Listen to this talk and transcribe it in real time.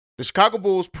The Chicago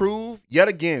Bulls prove yet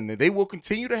again that they will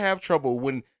continue to have trouble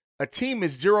when a team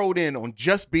is zeroed in on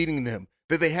just beating them,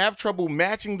 that they have trouble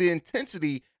matching the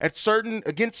intensity against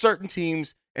certain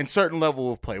teams and certain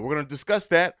level of play. We're going to discuss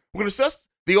that. We're going to discuss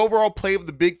the overall play of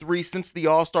the Big Three since the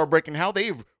All-Star break and how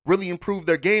they've really improved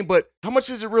their game, but how much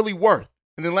is it really worth?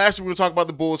 And then lastly, we're going to talk about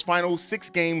the Bulls' final 6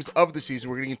 games of the season.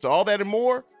 We're going to get into all that and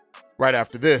more right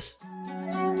after this.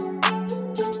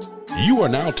 You are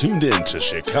now tuned in to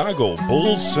Chicago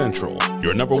Bulls Central,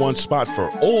 your number one spot for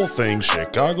all things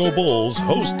Chicago Bulls,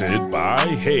 hosted by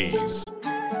Hayes.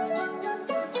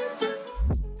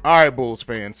 All right, Bulls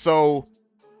fans. So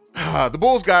the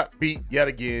Bulls got beat yet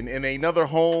again in another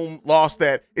home loss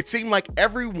that it seemed like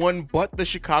everyone but the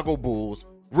Chicago Bulls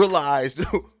realized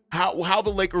how the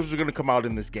Lakers were going to come out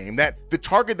in this game. That the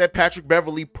target that Patrick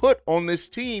Beverley put on this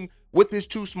team with his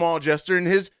too small gesture and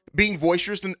his being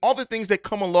boisterous and all the things that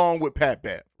come along with Pat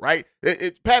Bev, right?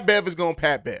 Pat Bev is going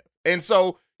Pat Bev. And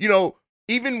so,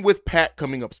 even with Pat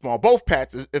coming up small, both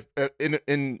Pats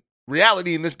in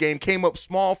reality in this game came up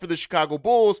small for the Chicago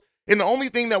Bulls. And the only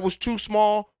thing that was too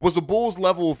small was the Bulls'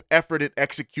 level of effort and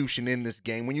execution in this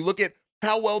game. When you look at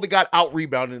how well they got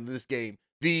out-rebounded in this game,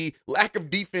 the lack of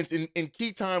defense in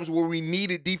key times where we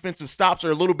needed defensive stops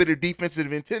or a little bit of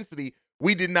defensive intensity,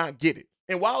 we did not get it.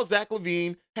 And while Zach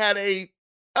LaVine had a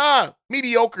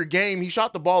mediocre game, he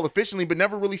shot the ball efficiently but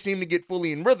never really seemed to get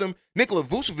fully in rhythm, Nikola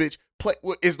Vucevic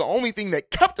is the only thing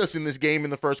that kept us in this game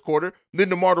in the first quarter. Then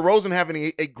DeMar DeRozan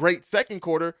having a great second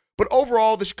quarter. But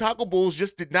overall, the Chicago Bulls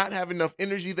just did not have enough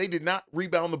energy. They did not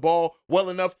rebound the ball well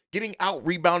enough, getting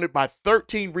out-rebounded by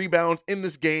 13 rebounds in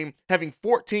this game, having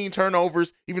 14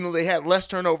 turnovers, even though they had less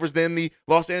turnovers than the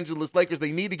Los Angeles Lakers.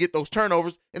 They need to get those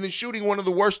turnovers, and then shooting one of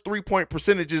the worst three-point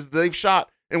percentages they've shot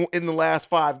in the last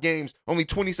 5 games, only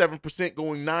 27%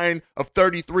 going 9 of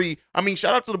 33. I mean,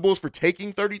 shout out to the Bulls for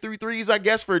taking 33 threes, I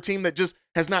guess, for a team that just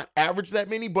has not averaged that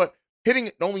many, but hitting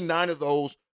only 9 of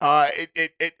those,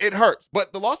 it hurts.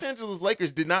 But the Los Angeles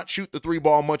Lakers did not shoot the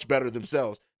 3-ball much better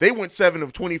themselves. They went 7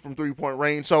 of 20 from 3-point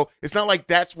range, so it's not like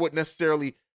that's what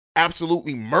necessarily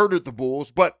absolutely murdered the Bulls,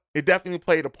 but it definitely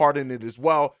played a part in it as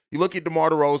well. You look at DeMar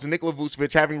DeRozan and Nikola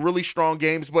Vucevic having really strong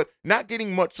games, but not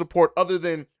getting much support other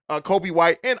than Kobe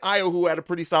White and Ayo, who had a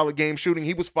pretty solid game shooting.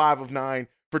 He was 5 of 9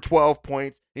 for 12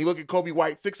 points. And you look at Kobe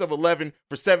White, 6 of 11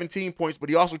 for 17 points, but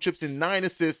he also chips in 9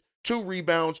 assists, 2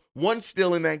 rebounds, 1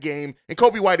 steal in that game. And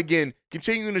Kobe White, again,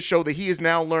 continuing to show that he has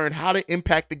now learned how to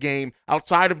impact the game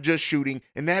outside of just shooting.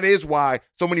 And that is why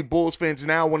so many Bulls fans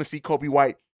now want to see Kobe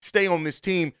White stay on this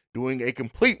team, doing a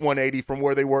complete 180 from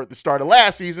where they were at the start of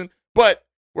last season. But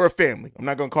we're a family. I'm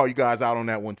not going to call you guys out on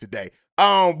that one today.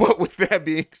 But with that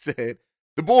being said,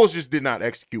 the Bulls just did not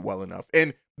execute well enough.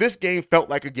 And this game felt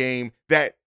like a game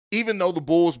that, even though the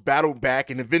Bulls battled back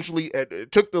and eventually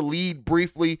took the lead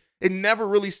briefly, it never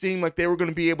really seemed like they were going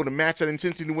to be able to match that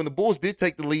intensity. When the Bulls did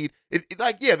take the lead,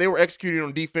 they were executing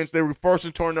on defense. They were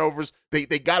forcing turnovers. They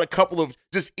got a couple of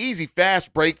just easy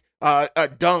fast break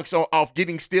dunks off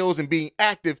getting steals and being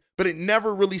active, but it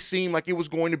never really seemed like it was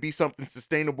going to be something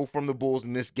sustainable from the Bulls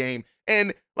in this game.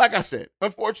 And like I said,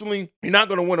 unfortunately, you're not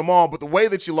going to win them all, but the way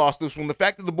that you lost this one, the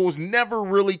fact that the Bulls never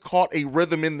really caught a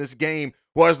rhythm in this game,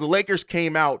 whereas the Lakers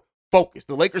came out focused.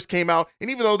 The Lakers came out,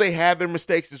 and even though they had their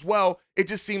mistakes as well, it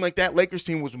just seemed like that Lakers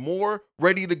team was more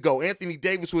ready to go. Anthony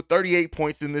Davis with 38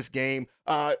 points in this game,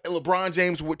 LeBron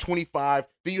James with 25.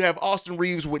 Then you have Austin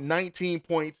Reeves with 19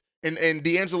 points. And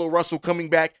D'Angelo Russell coming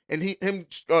back and him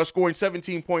scoring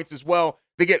 17 points as well.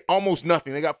 They get almost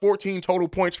nothing. They got 14 total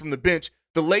points from the bench.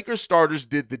 The Lakers starters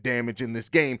did the damage in this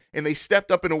game, and they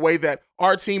stepped up in a way that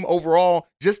our team overall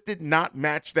just did not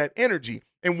match that energy.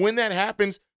 And when that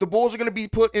happens, the Bulls are going to be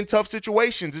put in tough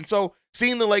situations. And so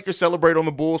seeing the Lakers celebrate on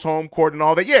the Bulls home court and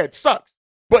all that, yeah, it sucks.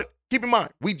 But keep in mind,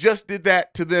 we just did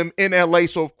that to them in LA.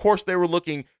 So of course they were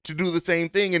looking to do the same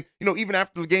thing. And, even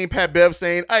after the game, Pat Bev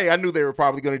saying, hey, I knew they were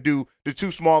probably going to do the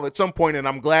too small at some point, and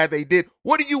I'm glad they did.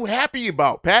 What are you happy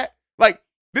about, Pat? Like,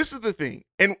 this is the thing.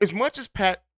 And as much as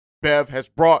Pat Bev has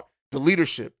brought the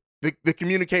leadership, the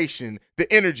communication,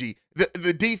 the energy,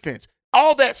 the defense,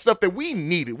 all that stuff that we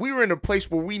needed, we were in a place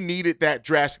where we needed that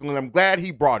drastically, and I'm glad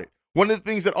he brought it. One of the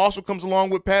things that also comes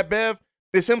along with Pat Bev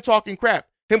is him talking crap.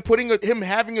 Him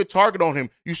having a target on him.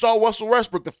 You saw Russell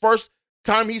Westbrook the first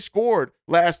time he scored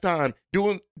last time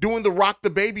doing the rock the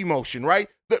baby motion, right?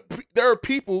 There are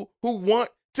people who want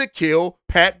to kill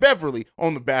Pat Beverly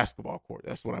on the basketball court.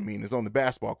 That's what I mean, is on the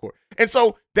basketball court. And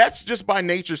so that's just by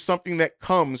nature something that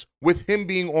comes with him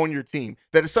being on your team.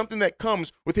 That is something that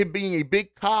comes with him being a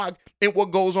big cog in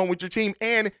what goes on with your team,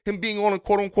 and him being on a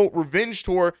quote-unquote revenge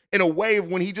tour in a way of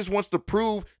when he just wants to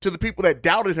prove to the people that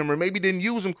doubted him or maybe didn't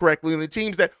use him correctly and the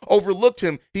teams that overlooked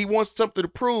him, he wants something to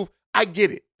prove. I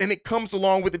get it. And it comes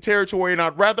along with the territory, and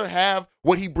I'd rather have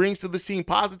what he brings to the team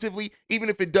positively, even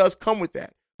if it does come with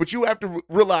that. But you have to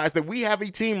realize that we have a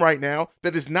team right now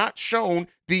that has not shown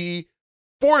the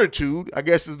fortitude, I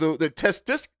guess is the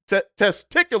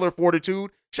testicular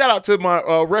fortitude. Shout out to my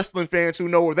wrestling fans who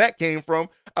know where that came from.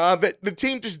 That the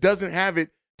team just doesn't have it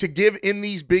to give in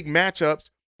these big matchups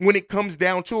when it comes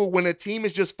down to it, when a team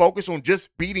is just focused on just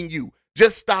beating you,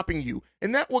 just stopping you.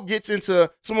 And that's what gets into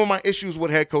some of my issues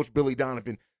with head coach Billy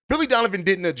Donovan. Billy Donovan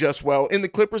didn't adjust well in the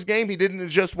Clippers game. He didn't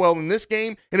adjust well in this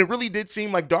game. And it really did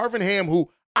seem like Darvin Ham, who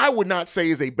I would not say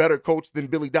is a better coach than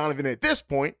Billy Donovan at this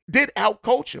point, did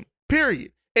outcoach him,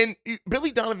 period. And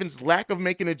Billy Donovan's lack of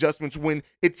making adjustments when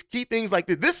it's key things like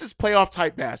this. This is playoff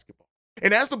type basketball.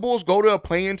 And as the Bulls go to a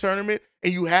play-in tournament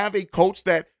and you have a coach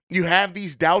that you have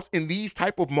these doubts in these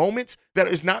type of moments that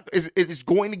is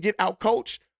going to get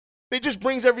outcoached, it just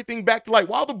brings everything back to light.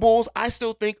 While the Bulls, I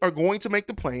still think, are going to make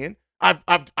the play-in.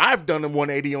 I've done a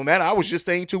 180 on that. I was just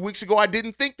saying 2 weeks ago I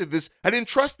didn't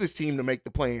trust this team to make the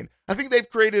play-in. I think they've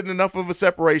created enough of a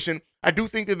separation. I do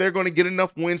think that they're going to get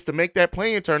enough wins to make that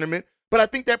play-in tournament, but I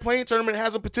think that play-in tournament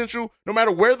has a potential no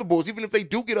matter where the Bulls, even if they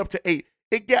do get up to 8,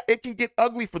 it can get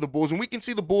ugly for the Bulls, and we can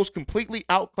see the Bulls completely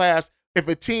outclassed if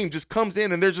a team just comes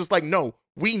in and they're just like, no,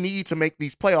 we need to make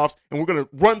these playoffs, and we're going to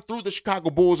run through the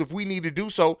Chicago Bulls if we need to do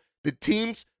so. The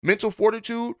team's mental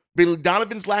fortitude, Billy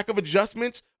Donovan's lack of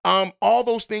adjustments, all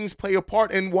those things play a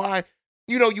part in why,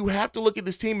 you have to look at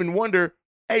this team and wonder,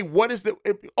 hey,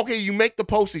 you make the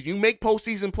postseason, you make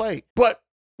postseason play, but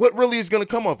what really is going to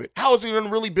come of it? How is it going to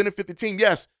really benefit the team?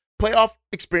 Yes, playoff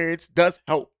experience does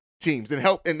help teams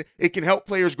and it can help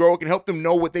players grow. It can help them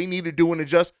know what they need to do and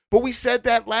adjust. But we said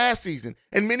that last season,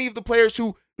 and many of the players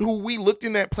who we looked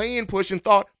in that play-in push and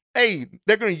thought, hey,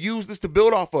 they're going to use this to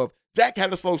build off of. Zach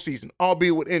had a slow season,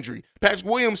 albeit with injury. Patrick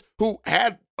Williams, who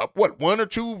had, 1 or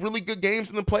 2 really good games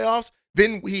in the playoffs,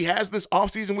 then he has this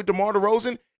offseason with DeMar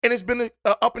DeRozan, and it's been an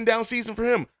up and down season for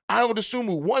him. Ayo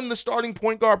Dosunmu won the starting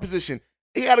point guard position.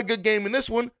 He had a good game in this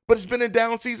one, but it's been a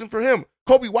down season for him.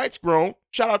 Kobe White's grown.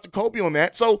 Shout out to Kobe on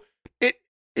that. So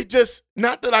it just,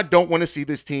 not that I don't want to see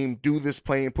this team do this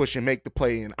play and push and make the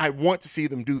play in. I want to see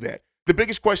them do that. The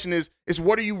biggest question is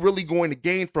what are you really going to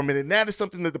gain from it? And that is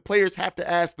something that the players have to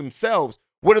ask themselves.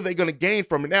 What are they going to gain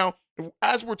from it? Now,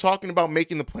 as we're talking about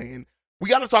making the play-in, we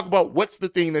got to talk about what's the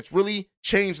thing that's really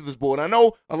changed this Bull. And I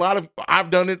know I've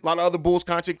done it, a lot of other Bulls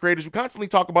content creators, we constantly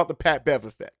talk about the Pat Bev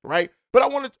effect, right? But I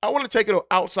want to take it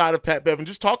outside of Pat Bev and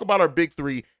just talk about our big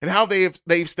three and how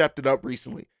they've stepped it up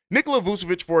recently. Nikola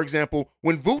Vucevic, for example,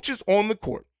 when Vuce is on the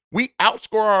court, we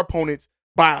outscore our opponents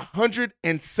by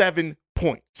 107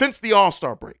 points since the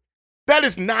All-Star break. That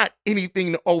is not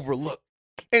anything to overlook.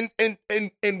 And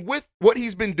with what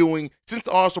he's been doing since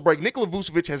the All-Star break, Nikola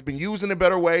Vucevic has been used in a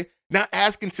better way, not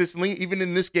as consistently. Even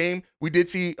in this game, we did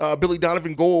see Billy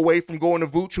Donovan go away from going to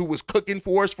Vuce, who was cooking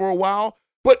for us for a while.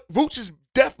 But Vuce has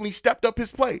definitely stepped up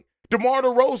his play. DeMar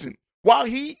DeRozan, while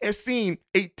he has seen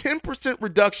a 10%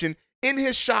 reduction in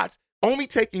his shots, only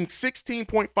taking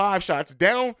 16.5 shots,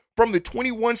 down from the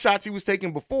 21 shots he was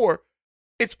taking before,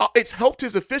 it's helped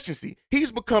his efficiency.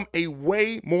 He's become a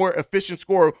way more efficient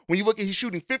scorer. When you look at, he's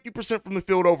shooting 50% from the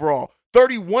field overall,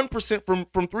 31%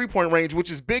 from three-point range, which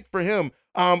is big for him.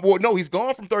 He's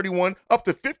gone from 31 up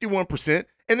to 51%,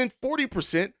 and then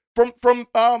 40%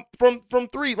 from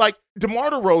three. Like, DeMar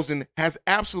DeRozan has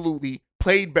absolutely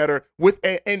played better with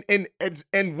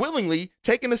and willingly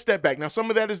taken a step back. Now, some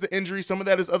of that is the injury, some of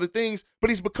that is other things, but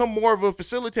he's become more of a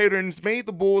facilitator and has made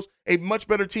the Bulls a much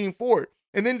better team for it.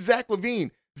 And then Zach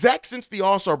LaVine. Zach, since the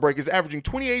All-Star break, is averaging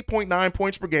 28.9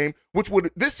 points per game, which would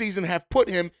this season have put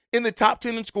him in the top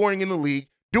 10 in scoring in the league,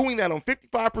 doing that on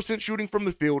 55% shooting from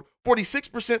the field,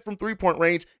 46% from three-point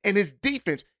range, and his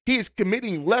defense, he is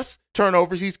committing less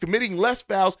turnovers, he's committing less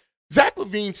fouls. Zach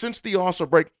LaVine, since the All-Star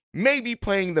break, may be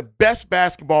playing the best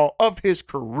basketball of his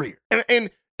career. And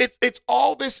it's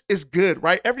all this is good,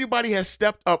 right? Everybody has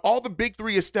stepped up. All the big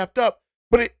three has stepped up,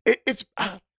 but it's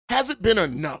hasn't been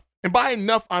enough. And by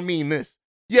enough, I mean this.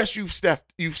 Yes, you've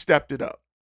stepped it up.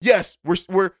 Yes,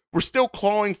 we're still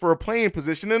clawing for a playing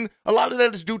position, and a lot of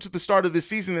that is due to the start of the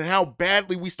season and how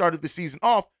badly we started the season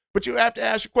off. But you have to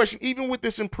ask your question, even with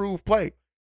this improved play,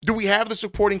 Do we have the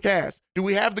supporting cast? Do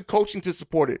we have the coaching to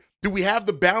support it? Do we have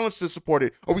the balance to support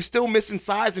it? Are we still missing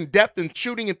size and depth and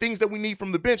shooting and things that we need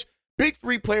from the bench? Big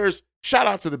three players, shout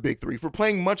out to the big three for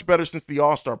playing much better since the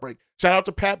All-Star break. Shout out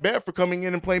to Pat Bev for coming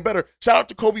in and playing better. Shout out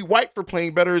to Kobe White for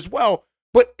playing better as well.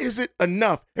 But is it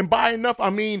enough? And by enough,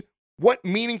 I mean, what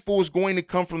meaningful is going to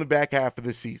come from the back half of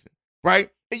this season,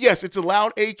 right? And yes, it's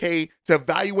allowed AK to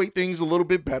evaluate things a little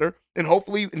bit better. And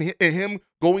hopefully in him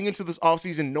going into this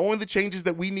offseason, knowing the changes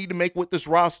that we need to make with this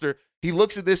roster, he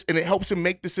looks at this and it helps him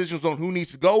make decisions on who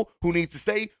needs to go, who needs to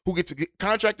stay, who gets a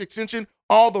contract extension,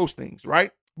 all those things,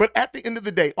 right? But at the end of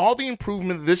the day, all the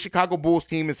improvement that this Chicago Bulls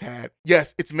team has had,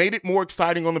 yes, it's made it more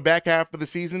exciting on the back half of the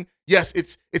season. Yes,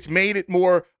 it's made it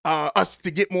more us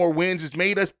to get more wins. It's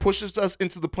made us, pushes us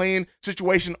into the play-in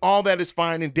situation. All that is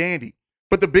fine and dandy.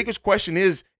 But the biggest question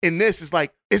is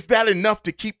like, is that enough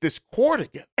to keep this core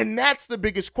together? And that's the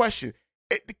biggest question.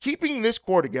 Keeping this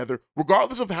core together,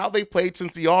 regardless of how they played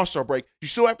since the All-Star break, you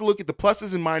still have to look at the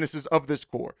pluses and minuses of this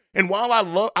core. And while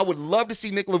I would love to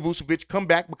see Nikola Vucevic come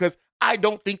back because I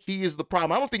don't think he is the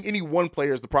problem. I don't think any one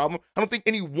player is the problem. I don't think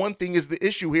any one thing is the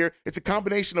issue here. It's a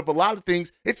combination of a lot of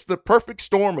things. It's the perfect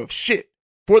storm of shit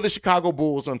for the Chicago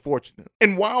Bulls, unfortunately.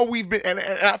 And while we've been, and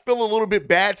I feel a little bit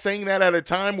bad saying that at a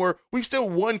time where we've still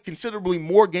won considerably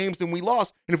more games than we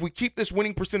lost. And if we keep this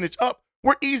winning percentage up,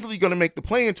 we're easily going to make the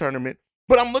play-in tournament.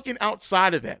 But I'm looking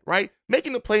outside of that, right?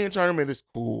 Making the play-in tournament is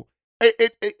cool.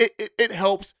 It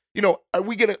helps. You know,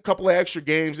 we get a couple of extra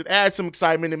games. It adds some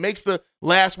excitement. It makes the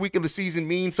last week of the season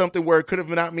mean something where it could have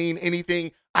not mean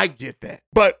anything. I get that.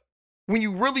 But when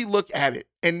you really look at it,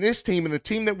 and this team and the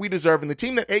team that we deserve and the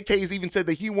team that AK has even said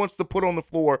that he wants to put on the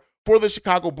floor for the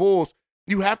Chicago Bulls,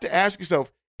 you have to ask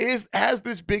yourself, has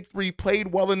this big three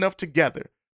played well enough together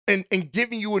and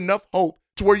giving you enough hope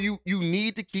to where you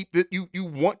need to keep that you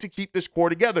want to keep this core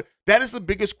together? That is the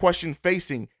biggest question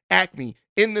facing Acme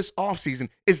in this offseason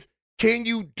is, can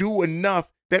you do enough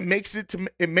that makes it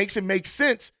make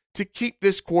sense to keep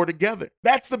this core together?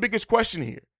 That's the biggest question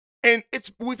here. And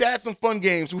we've had some fun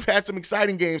games. We've had some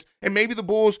exciting games. And maybe the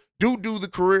Bulls do the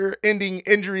career-ending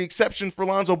injury exception for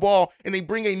Lonzo Ball, and they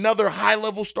bring another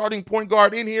high-level starting point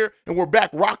guard in here, and we're back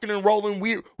rocking and rolling.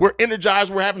 We're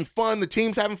energized. We're having fun. The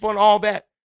team's having fun, all that.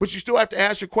 But you still have to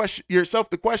ask yourself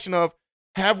the question of,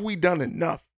 have we done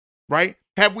enough, right?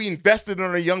 Have we invested in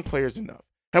our young players enough?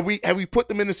 Have we put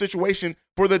them in a situation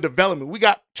for their development? We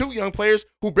got two young players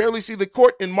who barely see the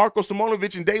court in Marko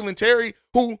Simonovic and Dalen Terry,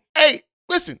 who, hey,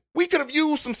 listen, we could have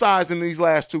used some size in these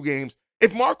last two games.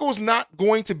 If Marco's not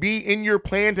going to be in your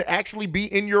plan to actually be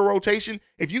in your rotation,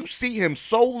 if you see him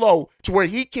so low to where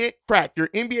he can't crack your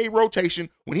NBA rotation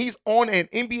when he's on an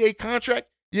NBA contract,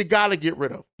 you got to get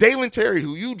rid of. Dalen Terry,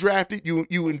 who you drafted,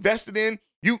 you invested in,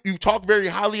 you talk very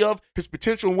highly of his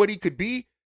potential and what he could be,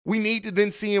 we need to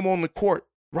then see him on the court,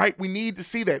 right? We need to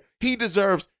see that. He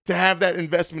deserves to have that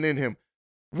investment in him.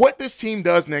 What this team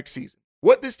does next season,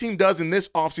 what this team does in this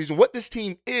offseason, what this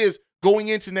team is going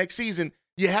into next season,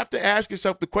 you have to ask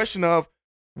yourself the question of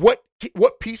what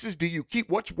pieces do you keep?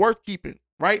 What's worth keeping,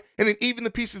 right? And then even the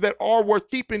pieces that are worth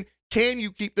keeping, can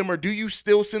you keep them or do you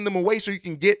still send them away so you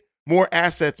can get more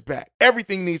assets back?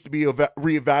 Everything needs to be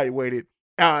reevaluated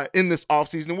in this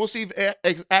offseason. And we'll see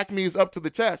if Acme is up to the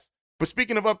test. But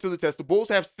speaking of up to the test, the Bulls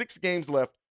have 6 games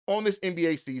left on this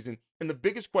NBA season. And the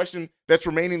biggest question that's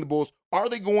remaining the Bulls, are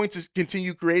they going to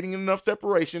continue creating enough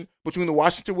separation between the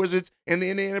Washington Wizards and the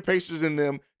Indiana Pacers in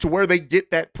them to where they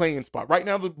get that play-in spot? Right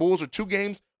now, the Bulls are 2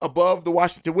 games above the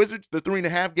Washington Wizards. They're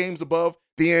 3.5 games above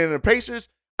the Indiana Pacers.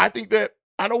 I think that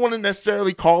I don't want to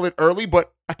necessarily call it early,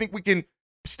 but I think we can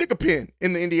stick a pin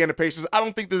in the Indiana Pacers. I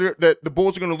don't think that the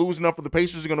Bulls are going to lose enough or the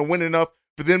Pacers are going to win enough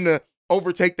for them to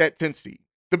overtake that 10th seed.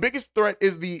 The biggest threat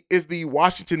is the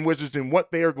Washington Wizards and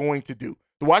what they are going to do.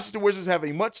 The Washington Wizards have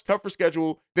a much tougher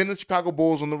schedule than the Chicago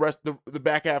Bulls on the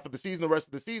back half of the season, the rest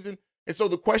of the season. And so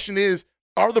the question is,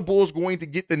 are the Bulls going to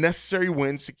get the necessary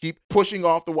wins to keep pushing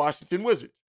off the Washington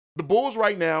Wizards? The Bulls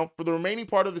right now, for the remaining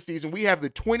part of the season, we have the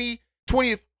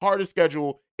 20th hardest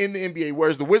schedule in the NBA,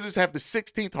 whereas the Wizards have the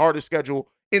 16th hardest schedule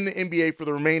in the NBA for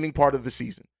the remaining part of the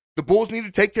season. The Bulls need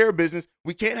to take care of business.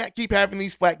 We can't keep having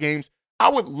these flat games. I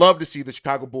would love to see the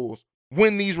Chicago Bulls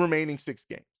win these remaining 6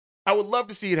 games. I would love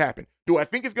to see it happen. Do I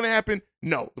think it's going to happen?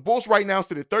 No. The Bulls right now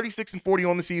sit at 36-40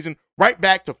 on the season, right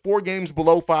back to 4 games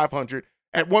below 500.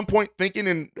 At one point, thinking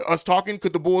and us talking,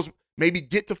 could the Bulls maybe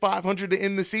get to 500 to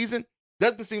end the season?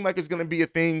 Doesn't seem like it's going to be a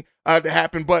thing to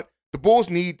happen, but the Bulls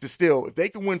need to still, if they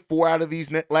can win 4 out of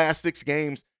these last 6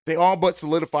 games, they all but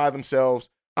solidify themselves.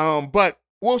 But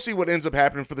we'll see what ends up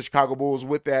happening for the Chicago Bulls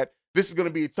with that. This is going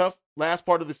to be a tough last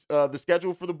part of the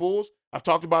schedule for the Bulls. I've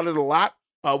talked about it a lot.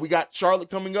 We got Charlotte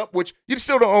coming up, which you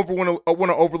still don't want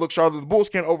to overlook Charlotte. The Bulls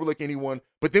can't overlook anyone.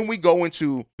 But then we go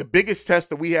into the biggest test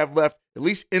that we have left, at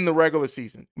least in the regular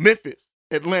season. Memphis,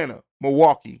 Atlanta,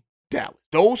 Milwaukee, Dallas.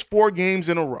 Those 4 games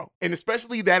in a row, and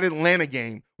especially that Atlanta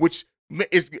game, which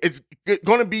is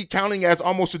going to be counting as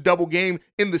almost a double game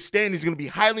in the standings, is going to be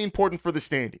highly important for the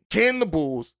standing. Can the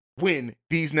Bulls win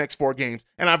these next 4 games?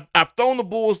 And I've thrown the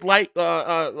Bulls like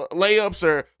layups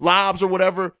or lobs or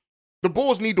whatever. The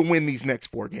Bulls need to win these next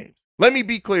 4 games. Let me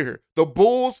be clear here. The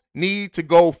Bulls need to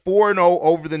go 4-0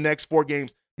 over the next 4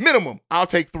 games. Minimum, I'll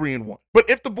take 3-1. But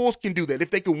if the Bulls can do that,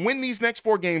 if they can win these next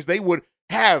 4 games, they would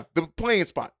have the playing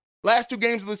spot. Last 2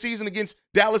 games of the season against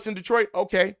Dallas and Detroit,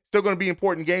 okay, still going to be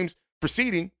important games for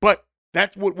seeding, but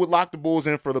that's what would lock the Bulls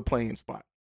in for the playing spot.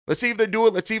 Let's see if they do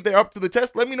it. Let's see if they're up to the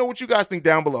test. Let me know what you guys think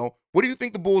down below. What do you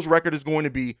think the Bulls' record is going to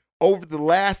be over the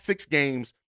last 6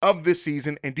 games of this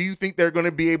season? And do you think they're going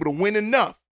to be able to win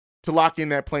enough to lock in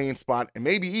that playing spot and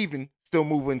maybe even still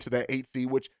move into that 8 seed,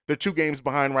 which they're 2 games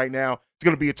behind right now? It's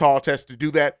going to be a tall test to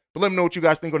do that. But let me know what you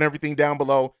guys think on everything down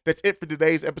below. That's it for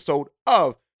today's episode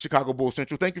of Chicago Bulls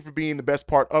Central. Thank you for being the best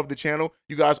part of the channel.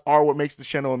 You guys are what makes this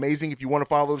channel amazing. If you want to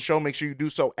follow the show, make sure you do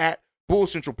so at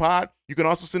Bulls Central Pod. You can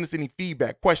also send us any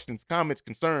feedback, questions, comments,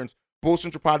 concerns,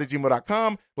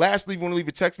 bullcentralpod@gmail.com. Lastly, if you want to leave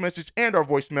a text message and our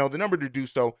voicemail, the number to do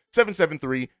so,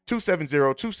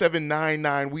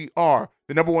 773-270-2799. We are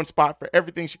the #1 spot for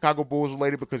everything Chicago Bulls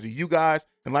related because of you guys.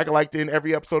 And like I like to end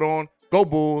every episode on, go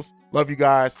Bulls. Love you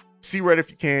guys. See red if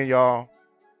you can, y'all.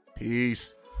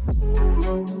 Peace.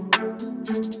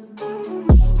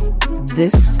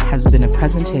 This has been a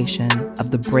presentation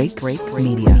of the Break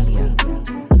Media.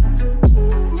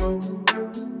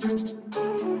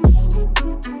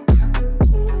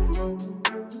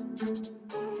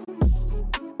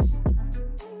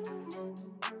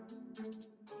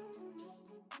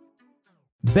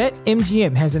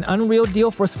 BetMGM has an unreal deal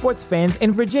for sports fans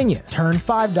in Virginia. Turn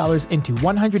 $5 into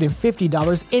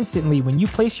 $150 instantly when you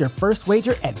place your first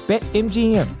wager at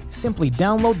BetMGM. Simply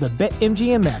download the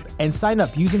BetMGM app and sign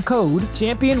up using code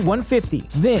Champion150.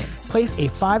 Then, place a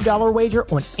 $5 wager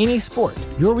on any sport.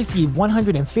 You'll receive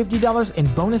 $150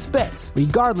 in bonus bets,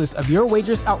 regardless of your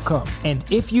wager's outcome. And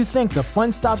if you think the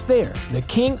fun stops there, the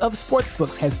king of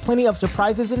sportsbooks has plenty of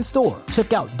surprises in store.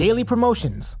 Check out daily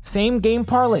promotions, same-game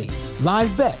parlays,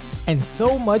 live bets, and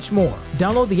so much more.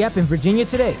 Download the app in Virginia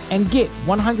today and get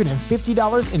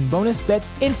 $150 in bonus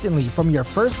bets instantly from your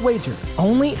first wager.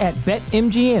 Only at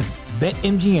BetMGM.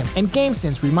 BetMGM and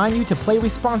GameSense remind you to play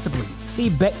responsibly. See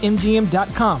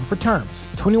BetMGM.com for terms.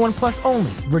 21 plus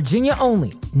only. Virginia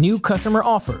only. New customer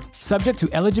offer. Subject to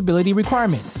eligibility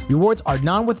requirements. Rewards are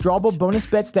non-withdrawable bonus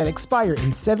bets that expire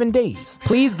in 7 days.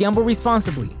 Please gamble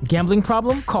responsibly. Gambling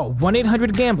problem? Call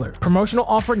 1-800-GAMBLER. Promotional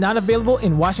offer not available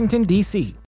in Washington, D.C.